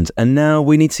 England. And now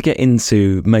we need to get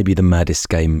into maybe the maddest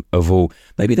game of all.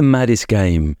 Maybe the maddest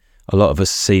game a lot of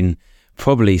us seen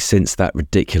probably since that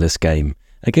ridiculous game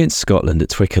against Scotland at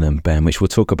Twickenham, Ben, which we'll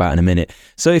talk about in a minute.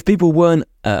 So if people weren't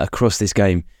across this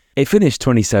game, it finished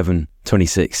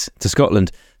 27-26 to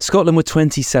Scotland. Scotland were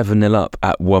 27-0 up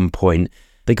at one point.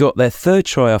 They got their 3rd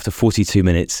try after 42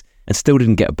 minutes, and still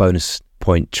didn't get a bonus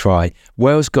point try.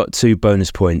 Wales got 2 bonus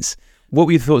points. What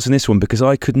were your thoughts on this one? Because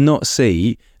I could not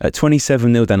see, at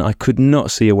 27-0 down, I could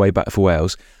not see a way back for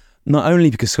Wales, not only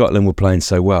because Scotland were playing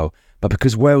so well, but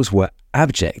because Wales were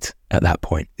abject at that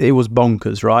point. It was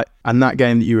bonkers, right? And that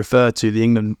game that you referred to, the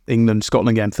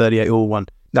England-Scotland game, 38-1,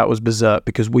 that was berserk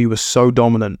because we were so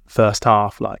dominant first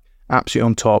half, like absolutely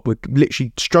on top. With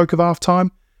literally stroke of half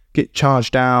time, get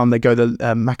charged down. They go to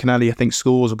McInally, I think,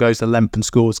 scores or goes to Lemp and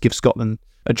scores, give Scotland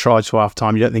a try to half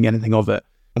time. You don't think anything of it.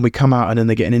 And we come out and then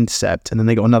they get an intercept and then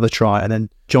they got another try and then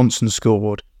Johnson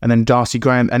scored and then Darcy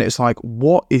Graham. And it's like,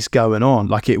 what is going on?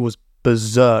 Like it was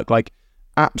berserk, like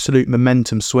absolute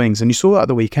momentum swings. And you saw that at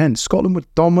the weekend. Scotland were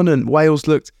dominant. Wales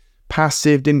looked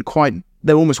passive,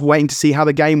 they were almost waiting to see how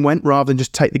the game went rather than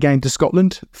just take the game to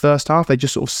Scotland. First half, they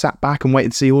just sort of sat back and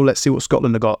waited to see, let's see what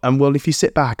Scotland have got. And well, if you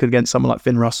sit back against someone like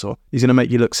Finn Russell, he's going to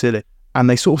make you look silly. And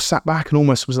they sort of sat back and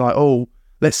almost was like,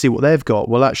 let's see what they've got.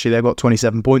 Well, actually, they've got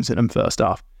 27 points in them first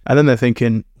half. And then they're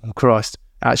thinking, oh, Christ,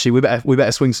 actually, we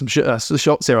better swing some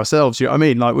shots here ourselves. You know what I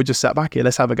mean? Like, we just sat back here.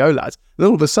 Let's have a go, lads. And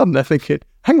all of a sudden, they're thinking,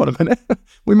 hang on a minute.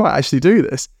 We might actually do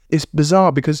this. It's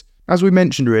bizarre because, as we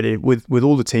mentioned, really, with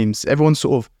all the teams, everyone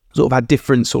sort of had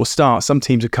different sort of starts. Some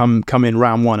teams have come in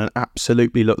round one and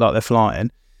absolutely look like they're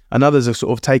flying. And others have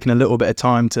sort of taken a little bit of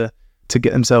time to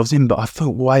get themselves in. But I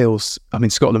thought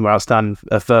Scotland were outstanding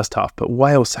first half, but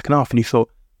Wales second half, and you thought,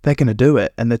 they're going to do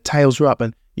it. And the tails were up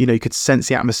and, you know, you could sense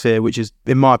the atmosphere, which is,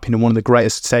 in my opinion, one of the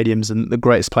greatest stadiums and the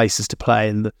greatest places to play.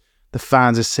 And the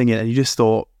fans are singing. And you just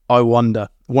thought, I wonder,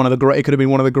 it could have been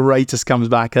one of the greatest comes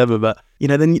back ever. But, you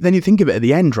know, then you think of it at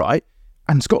the end, right?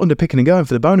 And Scotland are picking and going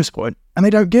for the bonus point and they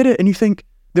don't get it. And you think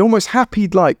they're almost happy,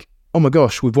 like, oh my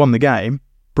gosh, we've won the game.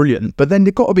 Brilliant. But then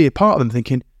they've got to be a part of them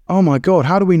thinking, oh my God,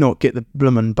 how do we not get the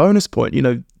bloomin' bonus point? You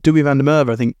know, Dewey van der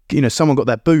Merwe, I think, you know, someone got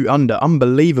their boot under.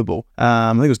 Unbelievable.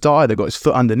 I think it was Dyer that got his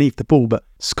foot underneath the ball. But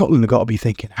Scotland have got to be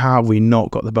thinking, how have we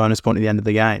not got the bonus point at the end of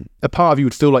the game? A part of you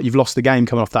would feel like you've lost the game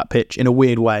coming off that pitch in a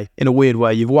weird way.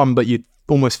 You've won, but you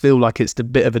almost feel like it's a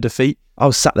bit of a defeat. I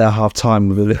was sat there half time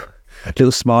with a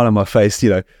little smile on my face. You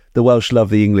know, the Welsh love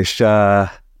the English, suffering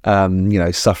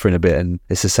a bit, and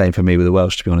it's the same for me with the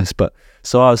Welsh, to be honest. But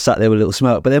so I was sat there with a little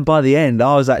smile. But then by the end,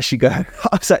 I was actually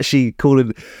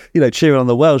calling, cheering on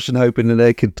the Welsh and hoping that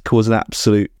they could cause an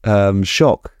absolute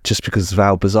shock just because of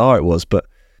how bizarre it was. But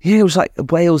yeah, it was like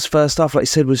Wales first half, like I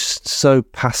said, was so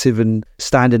passive and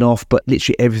standing off, but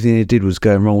literally everything they did was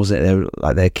going wrong, wasn't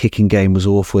it? Their kicking game was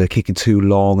awful. They're kicking too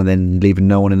long and then leaving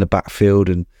no one in the backfield,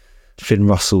 and Finn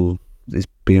Russell is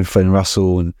being Finn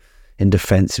Russell, and in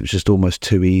defence it was just almost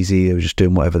too easy. They were just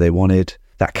doing whatever they wanted.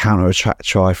 That counter-attack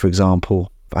try, for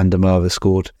example, Van der Merwe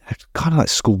scored. Kind of like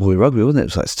schoolboy rugby, wasn't it? It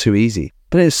was like, it's too easy.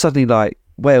 But it was suddenly like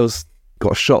Wales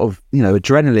got a shot of,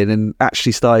 adrenaline and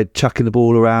actually started chucking the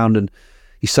ball around, and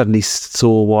you suddenly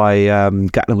saw why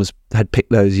Gatland had picked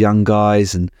those young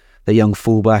guys, and the young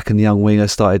fullback and the young winger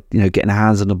started, getting their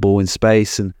hands on the ball in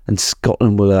space, and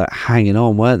Scotland were hanging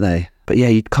on, weren't they? But yeah,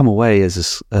 you'd come away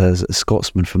as a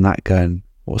Scotsman from that going,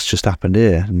 what's just happened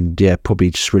here? And yeah,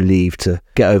 probably just relieved to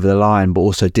get over the line, but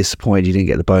also disappointed you didn't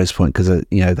get the bonus point because,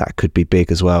 that could be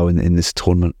big as well in this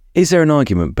tournament. Is there an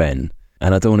argument, Ben?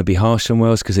 And I don't want to be harsh on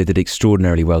Wales because they did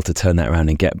extraordinarily well to turn that around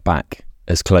and get back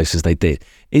as close as they did.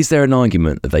 Is there an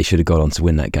argument that they should have got on to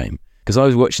win that game? Because I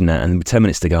was watching that, and with 10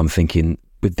 minutes to go, I'm thinking,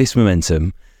 with this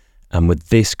momentum and with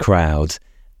this crowd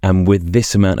and with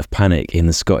this amount of panic in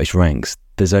the Scottish ranks,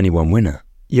 there's only one winner.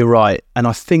 You're right. And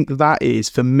I think that is,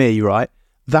 for me, right,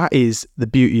 that is the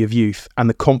beauty of youth and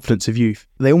the confidence of youth.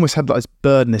 They almost had like this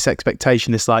burden, this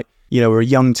expectation, this like, we're a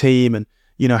young team and,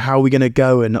 how are we going to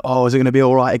go? And, is it going to be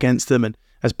all right against them? And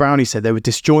as Brownie said, they were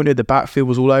disjointed. The backfield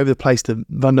was all over the place. The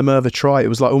Van der Merwe try, it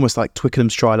was like almost like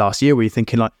Twickenham's try last year, where you're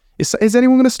thinking like, is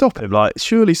anyone going to stop him? Like,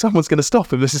 surely someone's going to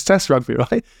stop him. This is Test rugby,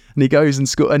 right? And he goes and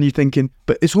scores, and you're thinking,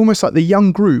 but it's almost like the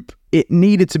young group, it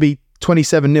needed to be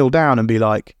 27-0 down and be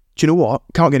like, do you know what?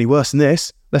 Can't get any worse than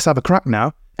this. Let's have a crack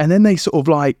now. And then they sort of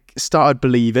like started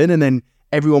believing, and then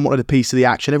everyone wanted a piece of the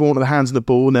action. Everyone wanted the hands on the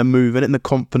ball, and they're moving it and the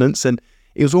confidence. And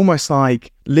it was almost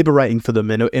like liberating for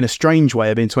them in a strange way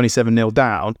of being 27-0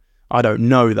 down. I don't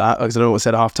know that because I don't know what I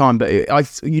said at half time, but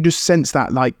you just sense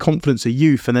that like confidence of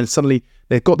youth, and then suddenly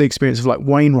they've got the experience of like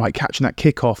Wainwright catching that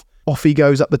kickoff. Off he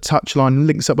goes up the touchline,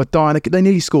 links up with Dyer. They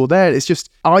nearly scored there. It's just,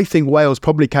 I think Wales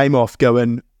probably came off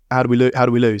going, how do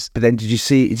we lose? But then did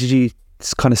you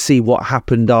kind of see what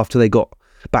happened after they got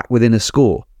back within a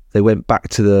score? They went back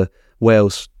to the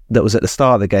Wales that was at the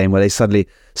start of the game, where they suddenly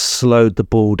slowed the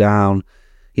ball down.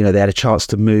 They had a chance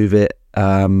to move it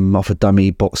off a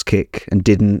dummy box kick and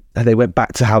didn't. And they went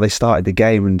back to how they started the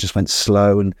game and just went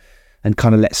slow and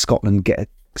kind of let Scotland get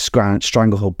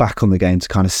stranglehold back on the game to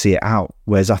kind of see it out.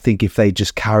 Whereas I think if they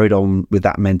just carried on with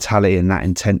that mentality and that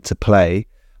intent to play,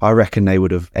 I reckon they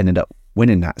would have ended up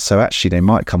winning that. So actually they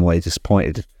might come away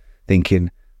disappointed,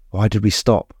 thinking, why did we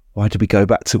stop? Why did we go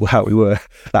back to how we were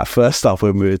that first half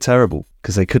when we were terrible?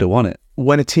 Because they could have won it.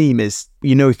 When a team is,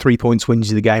 3 points wins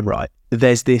you the game, right?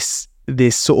 There's this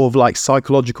sort of like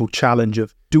psychological challenge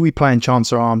of, do we play in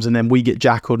chance of arms and then we get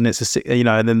jackled and it's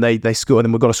and then they score and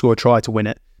then we've got to score a try to win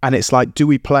it. And it's like, do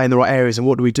we play in the right areas and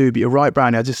what do we do? But you're right,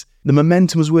 Brownie. The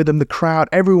momentum was with them, the crowd,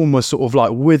 everyone was sort of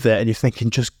like with it, and you're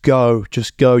thinking, just go,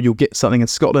 you'll get something. And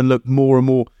Scotland looked more and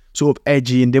more sort of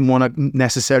edgy and didn't want to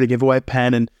necessarily give away a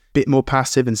pen and a bit more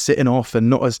passive and sitting off and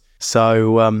not as.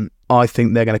 So I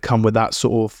think they're going to come with that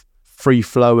sort of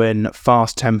free-flowing,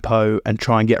 fast tempo and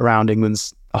try and get around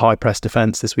England's high press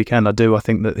defence this weekend. I do. I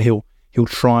think that he'll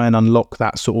try and unlock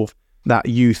that sort of that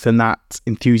youth and that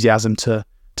enthusiasm to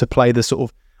play the sort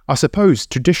of, I suppose,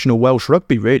 traditional Welsh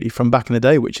rugby really from back in the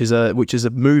day, which is a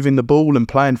moving the ball and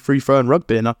playing free-flowing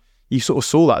rugby. And you sort of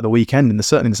saw that at the weekend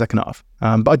certainly in the second half.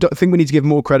 But I think we need to give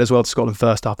more credit as well to Scotland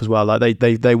first half as well. Like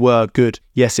they were good.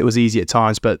 Yes, it was easy at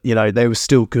times, but they were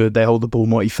still good. They hold the ball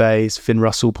mighty phase. Finn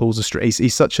Russell pulls the straight.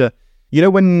 He's such a,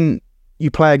 when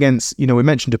you play against, we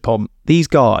mentioned Dupont, these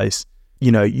guys,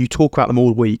 you talk about them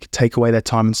all week, take away their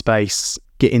time and space,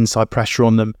 get inside pressure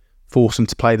on them, force them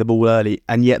to play the ball early,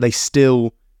 and yet they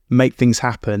still make things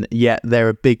happen, yet they're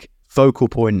a big focal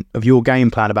point of your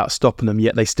game plan about stopping them,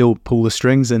 yet they still pull the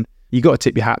strings. And you got to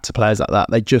tip your hat to players like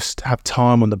that. They just have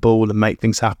time on the ball and make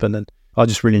things happen, and I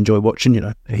just really enjoy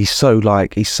watching, He's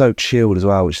so chilled as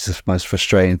well, which is the most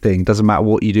frustrating thing. Doesn't matter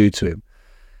what you do to him.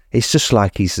 It's just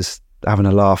like he's just having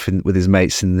a laugh with his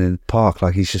mates in the park.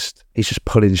 Like he's just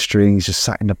pulling strings, just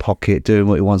sat in the pocket, doing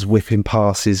what he wants, whipping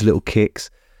passes, little kicks.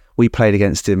 We played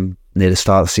against him near the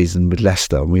start of the season with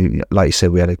Leicester, and we, like you said,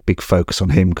 we had a big focus on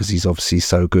him because he's obviously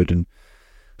so good and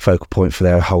focal point for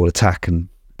their whole attack. And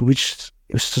it was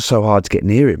just so hard to get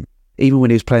near him. Even when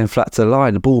he was playing flat to the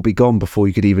line, the ball would be gone before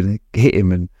you could even hit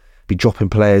him, and be dropping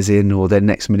players in, or then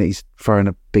next minute he's throwing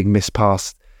a big missed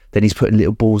pass. Then he's putting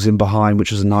little balls in behind,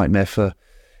 which was a nightmare for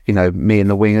me and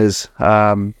the wingers.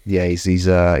 He's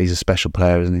a special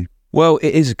player, isn't he? Well,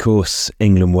 it is, of course,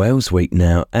 England-Wales week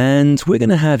now, and we're going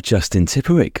to have Justin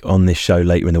Tipperick on this show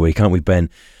later in the week, aren't we, Ben?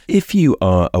 If you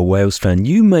are a Wales fan,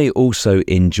 you may also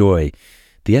enjoy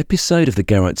the episode of the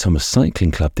Geraint Thomas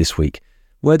Cycling Club this week,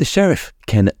 where the Sheriff,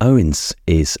 Ken Owens,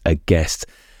 is a guest.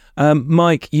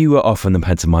 Mike, you are often the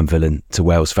pantomime villain to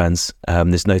Wales fans.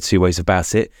 There's no two ways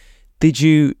about it. Did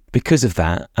you, because of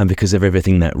that, and because of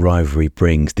everything that rivalry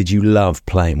brings, did you love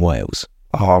playing Wales?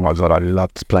 Oh my God, I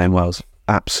loved playing Wales.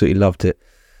 Absolutely loved it.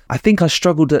 I think I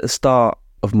struggled at the start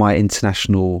of my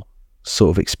international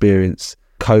sort of experience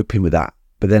coping with that,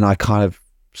 but then I kind of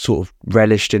sort of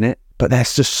relished in it. But they're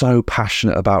just so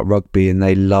passionate about rugby, and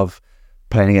they love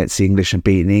playing against the English and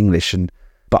beating the English.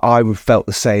 But I felt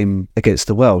the same against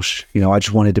the Welsh. I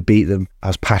just wanted to beat them. I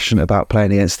was passionate about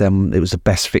playing against them. It was the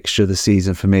best fixture of the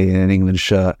season for me in an England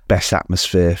shirt. Best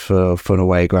atmosphere for an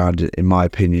away ground, in my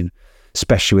opinion,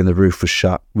 especially when the roof was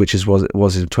shut, which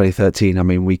was in 2013. I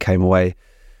mean, we came away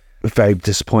very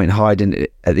disappointed hiding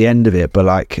at the end of it. But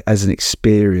like as an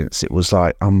experience, it was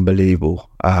like unbelievable.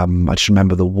 I just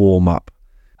remember the warm-up.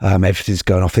 Everything's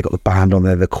going off. They got the band on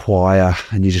there, the choir,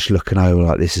 and you're just looking over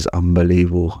like, this is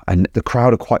unbelievable. And the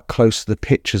crowd are quite close to the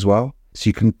pitch as well, so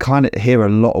you can kind of hear a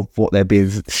lot of what they're being,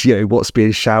 what's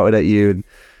being shouted at you, and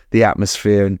the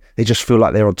atmosphere, and they just feel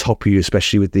like they're on top of you,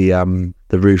 especially with the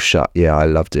roof shut. Yeah, I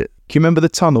loved it. Can you remember the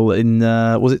tunnel in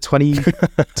was it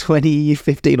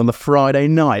 2015 on the Friday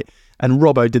night? And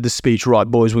Robbo did the speech, right,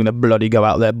 boys, we're gonna bloody go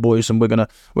out there, boys, and we're gonna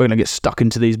get stuck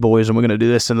into these boys, and we're gonna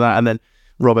do this and that, and then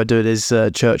Robert did his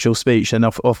Churchill speech, and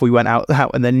off we went out,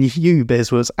 and then you,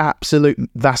 Biz, was absolute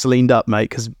Vaselined up,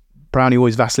 mate, because Brownie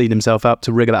always Vaselined himself up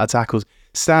to wriggle out of tackles,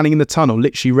 standing in the tunnel,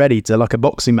 literally ready to like a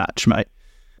boxing match, mate.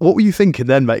 What were you thinking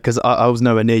then, mate? Because I was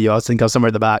nowhere near you. I think I was somewhere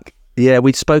at the back. Yeah,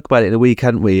 we spoke about it in the week,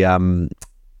 hadn't we? Kind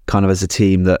of as a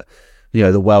team that,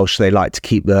 the Welsh, they like to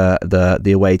keep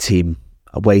the away team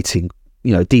waiting,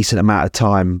 decent amount of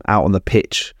time out on the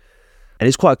pitch. And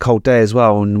it's quite a cold day as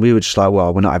well, and we were just like,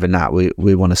 well, we're not having that.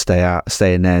 We want to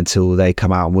stay in there until they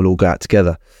come out, and we'll all go out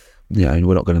together. And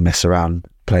we're not going to mess around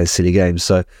playing silly games.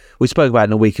 So we spoke about it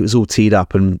in a week. It was all teed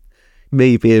up, and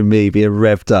me being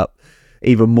revved up,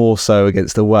 even more so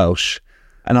against the Welsh.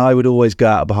 And I would always go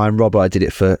out behind Robert. I did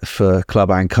it for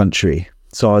club and country.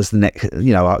 So I was the next,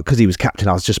 because he was captain,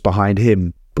 I was just behind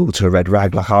him, ball to a red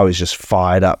rag, like I was just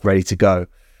fired up, ready to go.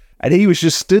 And he was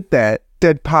just stood there,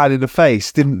 deadpan in the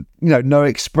face, didn't, no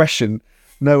expression,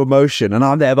 no emotion, and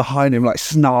I'm there behind him, like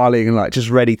snarling and like just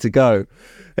ready to go,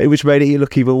 which made it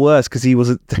look even worse because he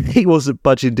wasn't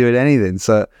budging doing anything.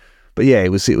 So, but yeah, it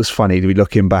was funny to be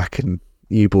looking back, and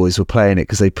you boys were playing it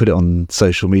because they put it on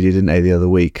social media, didn't they, the other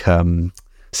week?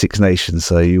 Six Nations,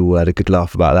 so you all had a good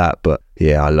laugh about that. But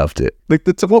yeah, I loved it.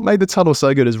 What made the tunnel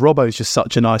so good is Robbo's just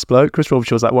such a nice bloke. Chris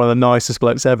Robshaw was like one of the nicest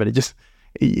blokes ever.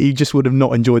 He just would have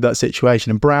not enjoyed that situation.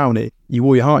 And Brownie, you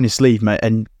wore your heart on your sleeve, mate,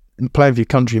 and playing for your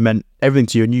country meant everything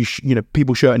to you. And you know,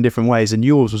 people shirt in different ways, and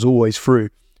yours was always through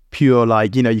pure,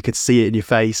 like, you know, you could see it in your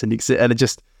face, and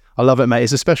I love it, mate.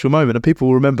 It's a special moment, and people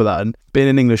will remember that. And being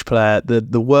an English player,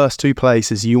 the worst two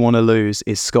places you want to lose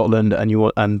is Scotland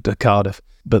and Cardiff,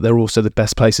 but they're also the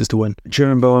best places to win. Do you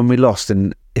remember when we lost?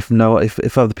 And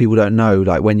if other people don't know,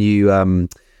 like when you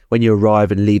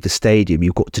arrive and leave the stadium,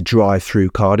 you've got to drive through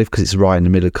Cardiff because it's right in the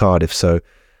middle of Cardiff. So,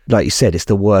 like you said, it's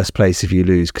the worst place if you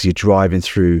lose because you're driving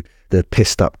through the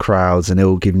pissed up crowds and they're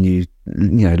all giving you,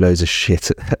 you know, loads of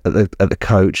shit at the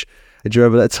coach. And do you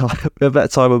remember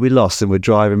that time when we lost and we're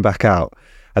driving back out,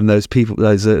 and those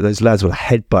lads were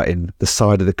headbutting the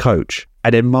side of the coach,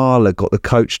 and then Marler got the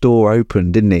coach door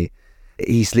open, didn't he?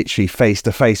 He's literally face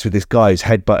to face with this guy who's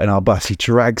headbutting our bus. He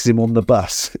drags him on the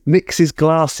bus, nicks his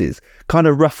glasses, kind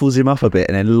of ruffles him up a bit,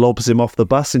 and then lobs him off the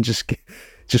bus and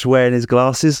just wearing his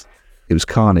glasses. It was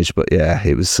carnage, but yeah,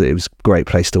 it was a great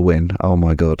place to win. Oh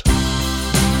my God.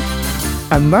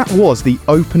 And that was the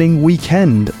opening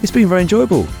weekend. It's been very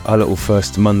enjoyable, our little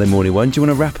first Monday morning one. Do you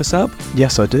want to wrap us up?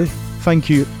 Yes, I do. Thank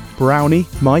you, Brownie,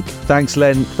 Mike. Thanks,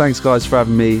 Len. Thanks, guys, for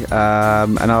having me.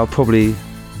 And I'll probably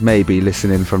maybe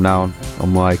listen in from now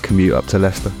on my commute up to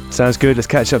Leicester. Sounds good. Let's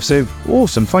catch up soon.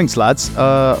 Awesome. Thanks, lads.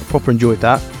 Proper enjoyed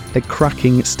that. A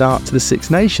cracking start to the Six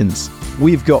Nations.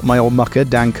 We've got my old mucker,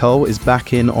 Dan Cole, is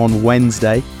back in on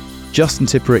Wednesday. Justin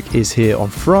Tipperick is here on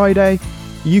Friday.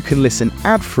 You can listen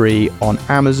ad-free on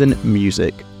Amazon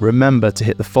Music. Remember to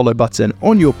hit the follow button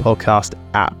on your podcast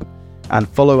app and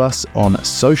follow us on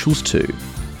socials too.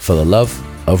 For the love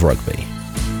of rugby.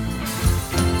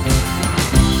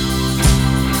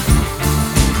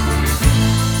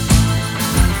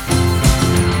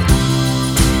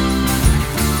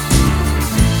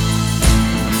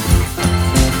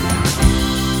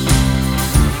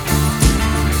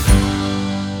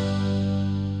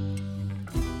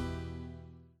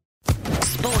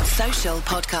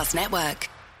 Podcast Network.